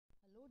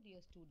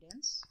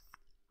students,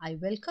 I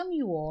welcome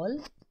you all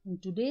in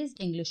today's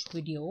English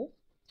video,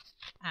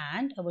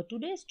 and our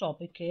today's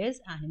topic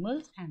is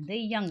animals and their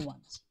young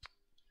ones.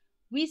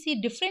 We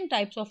see different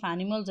types of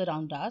animals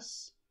around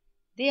us.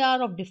 They are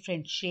of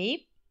different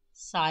shape,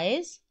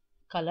 size,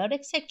 color,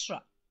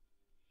 etc.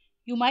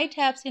 You might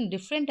have seen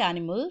different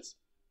animals,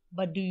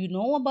 but do you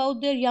know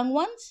about their young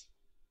ones?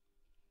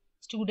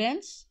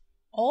 Students,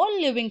 all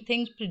living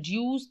things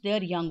produce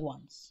their young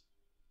ones.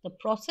 The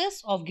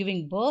process of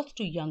giving birth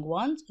to young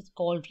ones is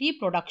called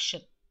reproduction,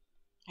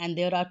 and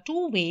there are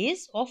two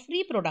ways of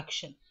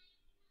reproduction.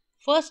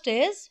 First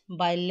is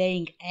by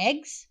laying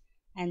eggs,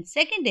 and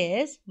second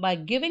is by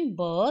giving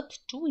birth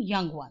to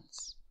young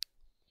ones.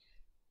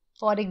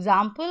 For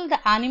example,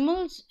 the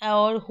animals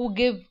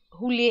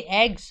who lay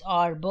eggs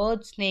are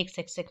birds, snakes,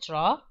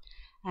 etc.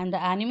 And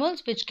the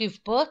animals which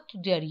give birth to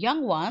their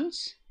young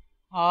ones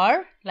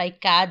are like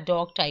cat,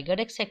 dog, tiger,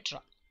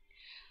 etc.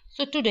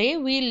 So today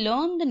we'll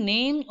learn the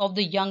names of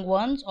the young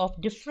ones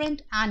of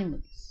different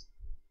animals.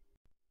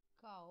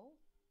 Cow,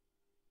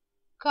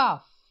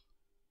 calf.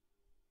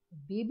 The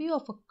baby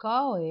of a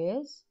cow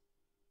is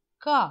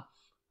calf.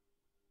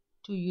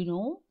 Do you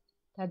know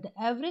that the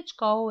average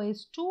cow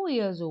is 2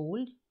 years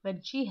old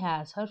when she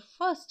has her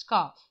first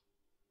calf?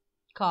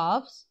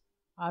 Calves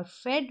are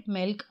fed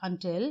milk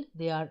until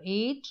they are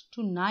 8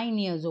 to 9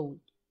 years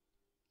old.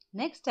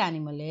 Next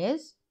animal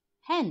is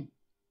hen.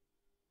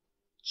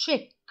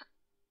 Chick.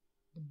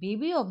 The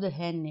baby of the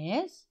hen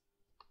is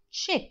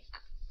chick.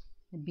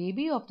 The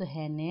baby of the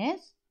hen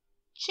is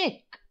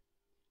chick.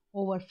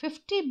 Over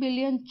 50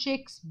 billion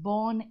chicks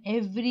born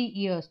every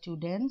year,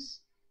 students,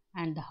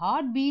 and the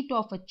heartbeat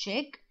of a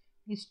chick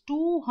is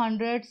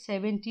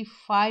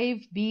 275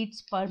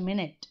 beats per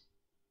minute.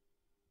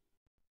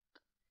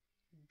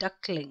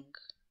 Duckling.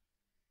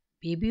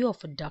 Baby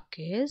of a duck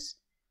is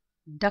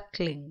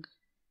duckling.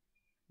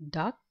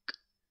 Duck,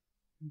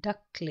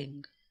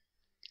 duckling.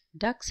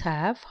 Ducks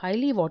have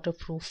highly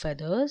waterproof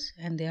feathers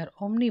and they are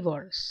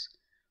omnivores,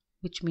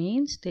 which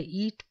means they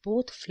eat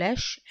both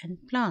flesh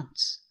and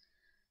plants.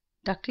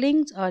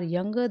 Ducklings are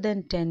younger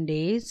than 10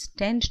 days,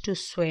 tend to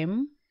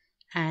swim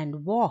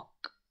and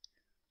walk.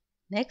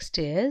 Next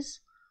is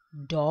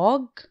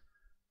dog,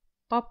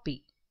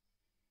 puppy.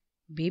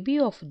 Baby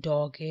of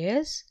dog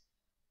is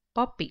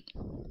puppy.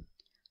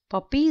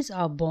 Puppies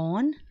are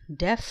born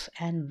deaf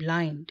and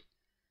blind.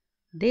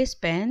 They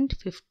spend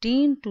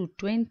 15 to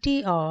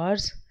 20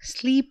 hours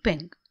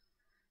sleeping,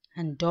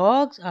 and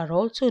dogs are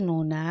also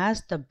known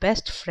as the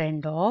best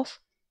friend of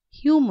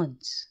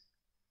humans.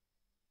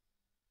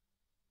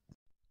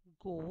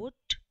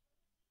 Goat,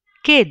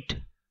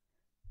 kid.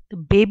 The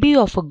baby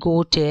of a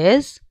goat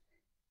is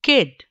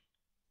kid.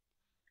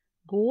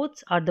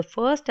 Goats are the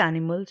first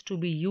animals to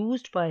be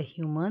used by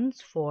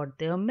humans for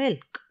their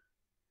milk.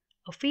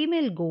 A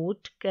female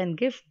goat can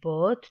give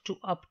birth to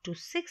up to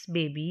 6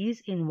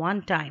 babies in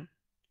one time,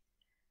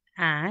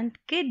 and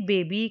kid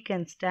baby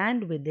can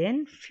stand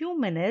within few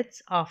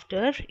minutes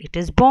after it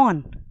is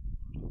born.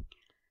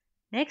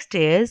 Next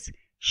is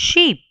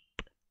sheep,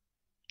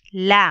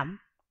 lamb.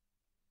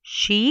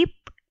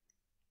 Sheep,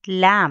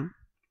 lamb.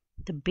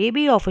 The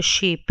baby of a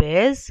sheep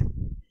is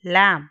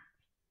lamb.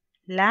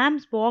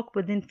 Lambs walk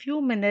within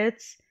few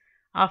minutes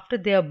after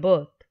their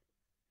birth,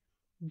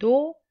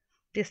 though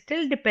they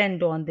still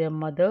depend on their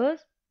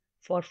mothers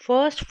for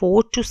first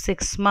 4 to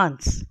 6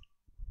 months.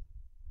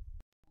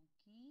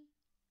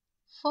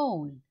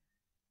 Foal.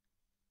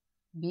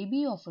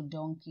 Baby of a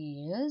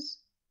donkey is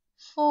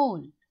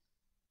foal.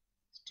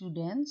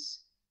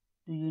 Students,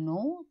 do you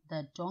know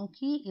that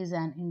donkey is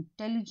an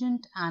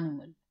intelligent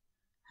animal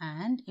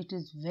and it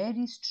is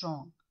very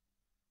strong?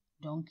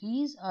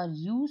 Donkeys are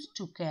used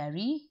to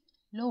carry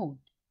load,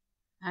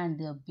 and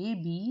their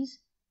babies,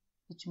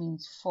 which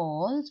means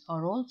foals,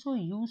 are also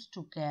used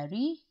to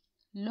carry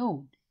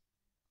load.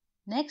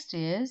 Next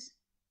is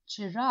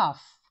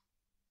giraffe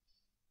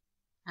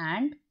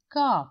and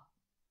calf.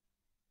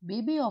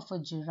 Baby of a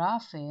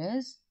giraffe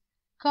is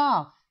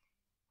calf.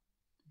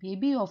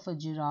 Baby of a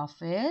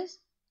giraffe is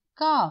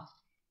calf.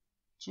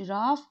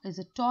 Giraffe is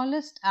the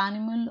tallest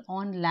animal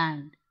on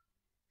land.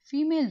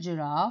 Female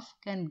giraffe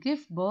can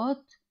give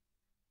birth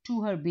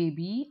to her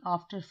baby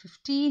after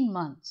 15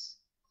 months.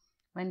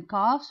 When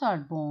calves are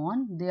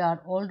born, they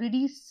are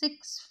already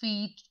 6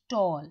 feet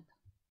tall.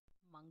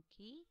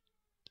 Monkey,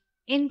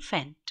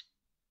 infant.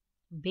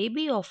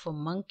 Baby of a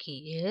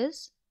monkey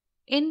is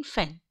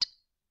infant.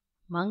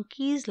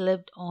 Monkeys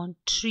lived on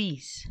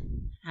trees,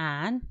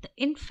 and the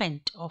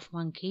infant of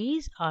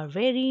monkeys are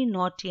very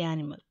naughty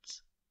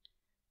animals.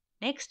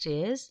 Next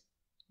is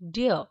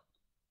deer,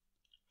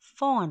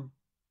 fawn.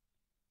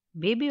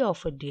 Baby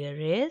of a deer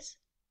is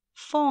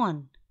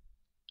fawn.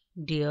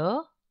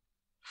 Deer,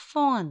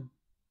 fawn.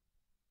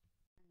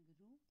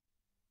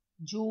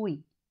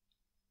 Joey.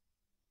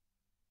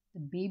 The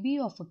baby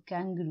of a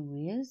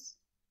kangaroo is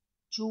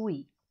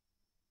Joey.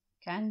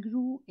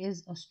 Kangaroo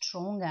is a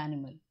strong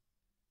animal.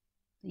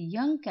 The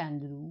young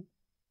kangaroo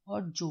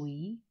or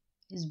joey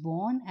is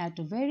born at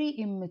a very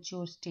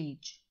immature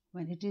stage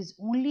when it is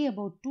only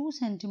about 2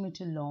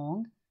 centimeters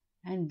long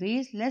and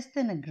weighs less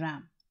than a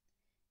gram.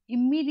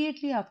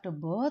 Immediately after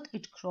birth,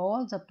 it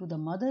crawls up to the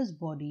mother's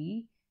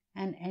body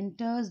and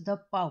enters the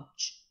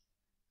pouch.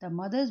 The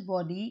mother's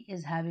body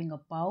is having a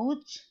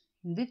pouch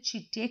in which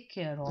she takes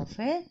care of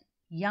a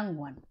young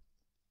one.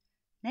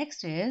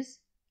 Next is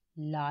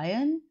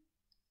lion,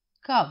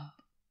 cub.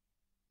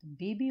 The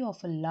baby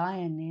of a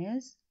lion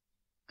is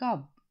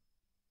cub.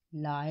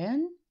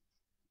 Lion,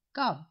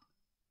 cub.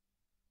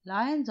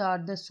 Lions are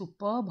the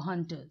superb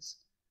hunters.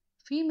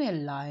 Female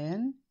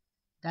lion,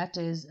 that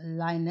is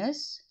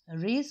lioness,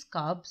 raise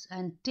cubs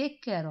and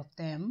take care of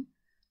them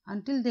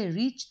until they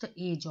reach the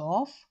age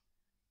of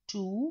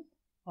 2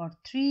 or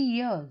 3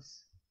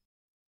 years.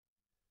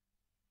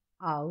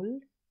 Owl,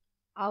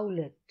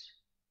 owlet.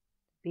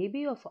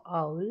 Baby of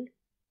owl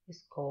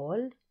is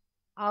called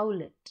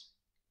owlet.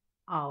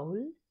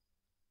 Owl,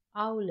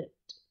 owlet.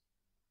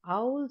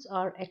 Owls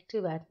are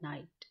active at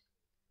night.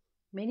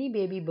 Many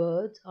baby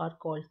birds are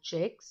called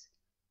chicks,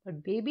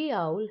 but baby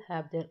owl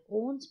have their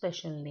own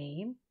special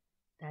name,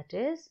 that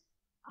is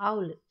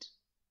owlet.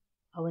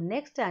 Our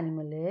next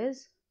animal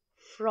is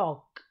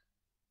frog,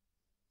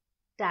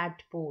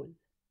 tadpole.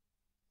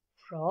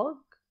 Frog,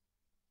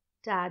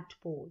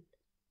 tadpole.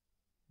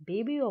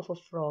 Baby of a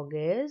frog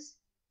is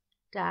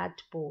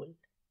tadpole.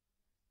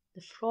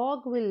 The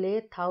frog will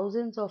lay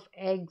thousands of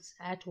eggs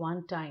at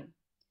one time.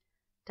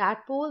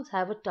 Tadpoles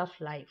have a tough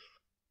life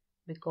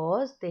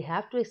because they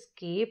have to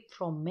escape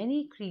from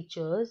many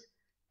creatures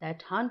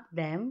that hunt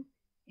them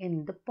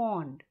in the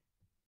pond.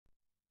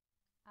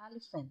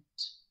 Elephant,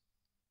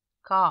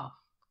 calf.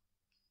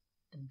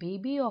 The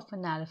baby of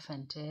an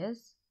elephant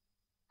is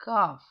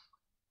calf.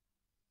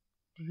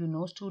 Do you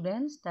know,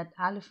 students, that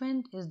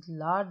elephant is the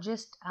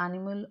largest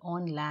animal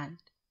on land,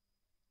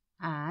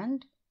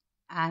 and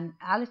an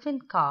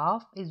elephant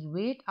calf is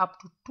weighed up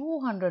to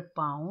 200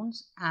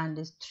 pounds and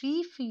is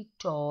 3 feet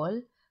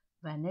tall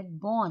when it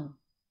born.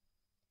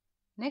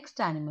 Next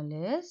animal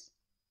is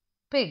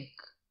pig,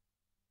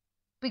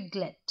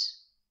 piglet.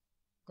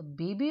 The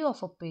baby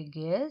of a pig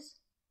is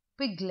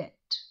piglet.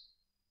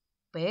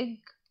 Pig,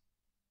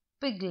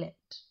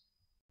 piglet.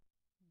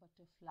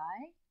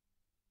 Butterfly,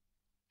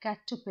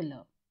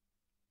 caterpillar.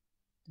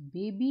 The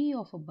baby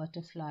of a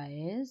butterfly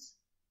is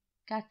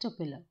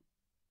caterpillar.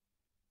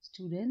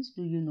 Students,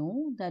 do you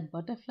know that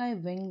butterfly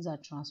wings are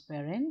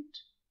transparent?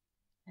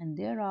 And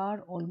there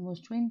are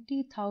almost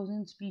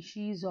 20,000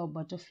 species of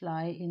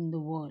butterfly in the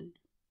world.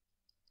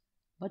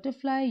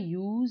 Butterfly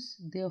use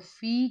their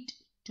feet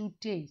to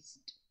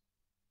taste.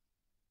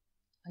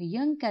 A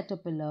young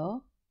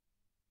caterpillar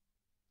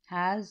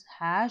has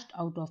hatched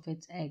out of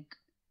its egg.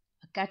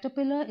 A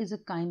caterpillar is a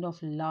kind of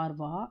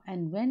larva,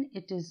 and when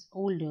it is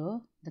older,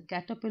 the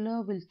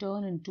caterpillar will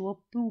turn into a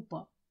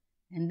pupa,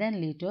 and then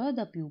later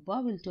the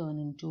pupa will turn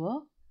into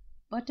a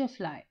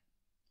butterfly.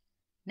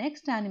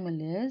 Next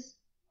animal is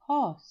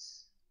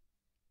horse,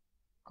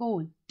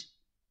 colt.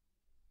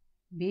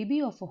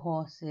 Baby of a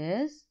horse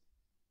is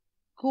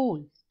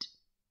colt.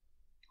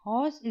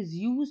 Horse is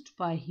used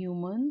by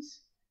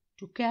humans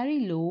to carry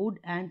load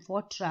and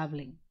for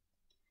traveling.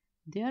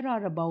 There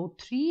are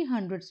about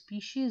 300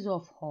 species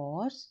of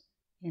horse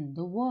in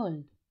the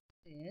world.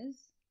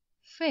 Is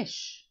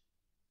fish,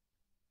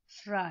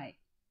 fry.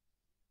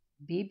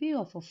 Baby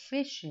of a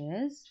fish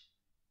is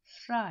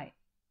fry.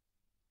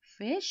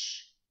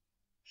 Fish,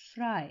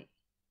 fry.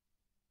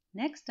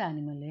 Next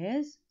animal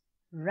is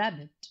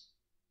rabbit.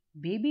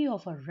 Baby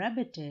of a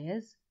rabbit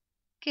is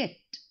kit.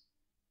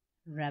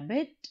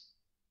 Rabbit,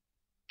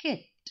 kit.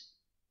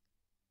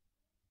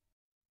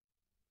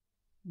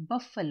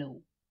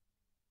 Buffalo,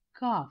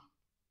 calf.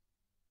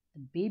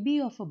 The baby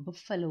of a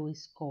buffalo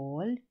is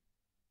called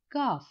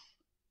calf.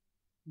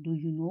 Do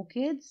you know,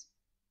 kids,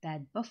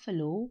 that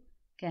buffalo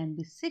can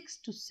be 6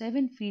 to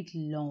 7 feet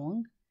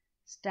long,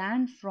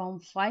 stand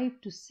from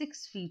 5 to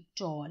 6 feet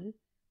tall,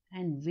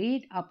 and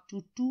weigh up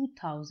to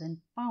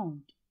 2,000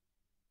 pounds.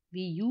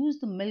 We use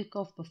the milk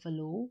of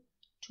buffalo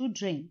to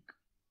drink.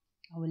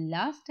 Our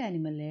last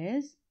animal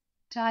is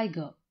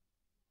tiger,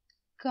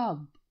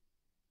 cub.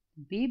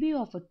 The baby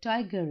of a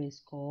tiger is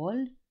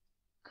called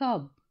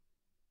cub.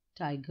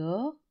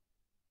 Tiger,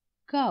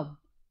 cub.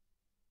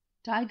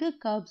 Tiger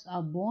cubs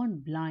are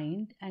born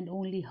blind and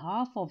only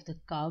half of the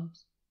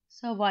cubs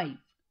survive.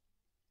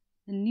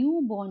 The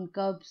newborn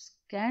cubs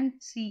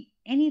can't see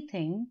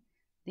anything,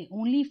 they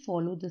only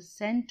follow the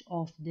scent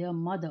of their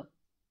mother.